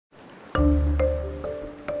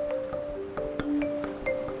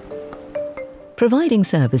Providing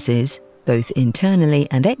services, both internally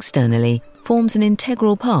and externally, forms an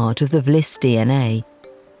integral part of the VLIS DNA.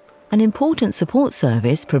 An important support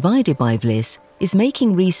service provided by VLIS is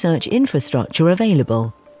making research infrastructure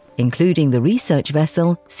available, including the research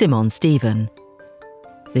vessel Simon Stevin.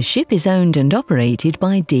 The ship is owned and operated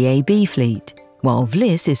by DAB Fleet, while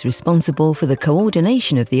VLIS is responsible for the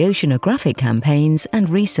coordination of the oceanographic campaigns and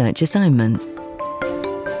research assignments.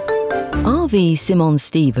 RV Simon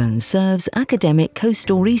Stevin serves academic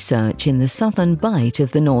coastal research in the southern bight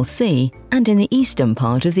of the North Sea and in the eastern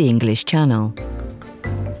part of the English Channel.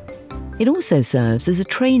 It also serves as a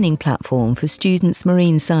training platform for students'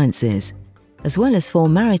 marine sciences, as well as for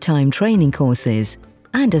maritime training courses,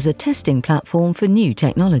 and as a testing platform for new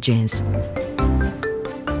technologies.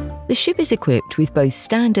 The ship is equipped with both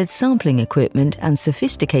standard sampling equipment and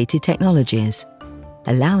sophisticated technologies,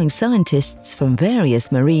 allowing scientists from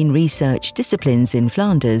various marine research disciplines in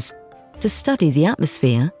Flanders to study the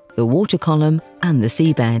atmosphere, the water column, and the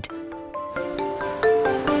seabed.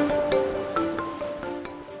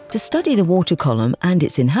 To study the water column and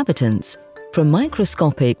its inhabitants, from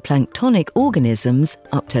microscopic planktonic organisms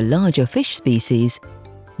up to larger fish species,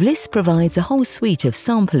 VLIS provides a whole suite of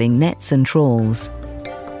sampling nets and trawls.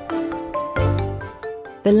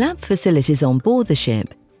 The lab facilities on board the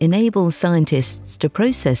ship enable scientists to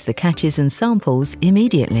process the catches and samples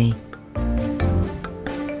immediately.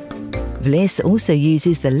 VLIS also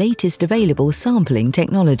uses the latest available sampling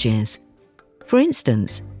technologies. For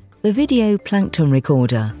instance, the Video Plankton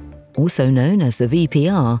Recorder, also known as the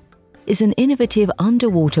VPR, is an innovative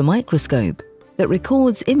underwater microscope that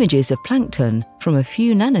records images of plankton from a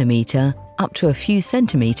few nanometer up to a few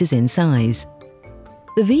centimeters in size.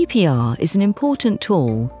 The VPR is an important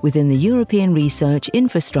tool within the European research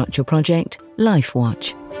infrastructure project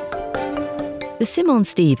LifeWatch. The Simon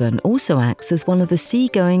Stevin also acts as one of the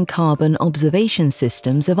seagoing carbon observation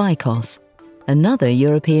systems of ICOS, another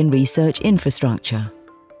European research infrastructure.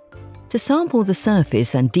 To sample the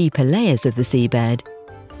surface and deeper layers of the seabed,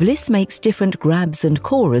 VLIS makes different grabs and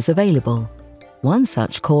corers available. One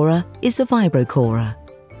such corer is the vibrocorer.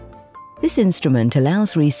 This instrument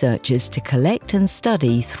allows researchers to collect and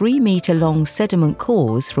study 3-meter-long sediment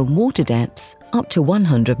cores from water depths up to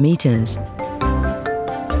 100 meters.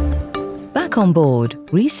 Back on board,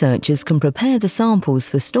 researchers can prepare the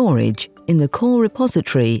samples for storage in the core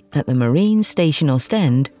repository at the Marine Station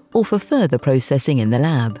Ostend or for further processing in the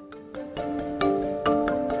lab.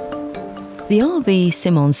 The RV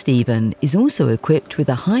Simon Stevin is also equipped with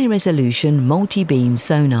a high-resolution multi-beam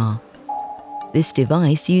sonar. This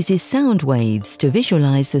device uses sound waves to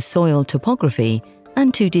visualize the soil topography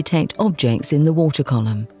and to detect objects in the water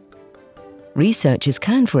column. Researchers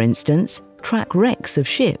can, for instance, track wrecks of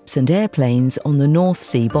ships and airplanes on the North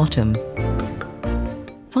Sea bottom.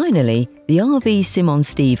 Finally, the RV Simon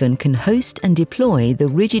Stevin can host and deploy the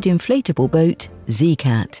rigid inflatable boat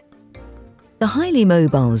ZCAT. The highly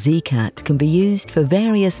mobile ZCAT can be used for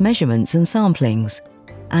various measurements and samplings,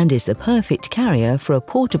 and is the perfect carrier for a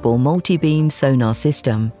portable multi-beam sonar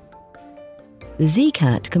system. The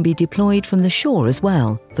ZCAT can be deployed from the shore as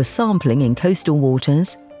well for sampling in coastal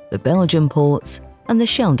waters, the Belgian ports, and the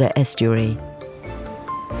Schelde estuary.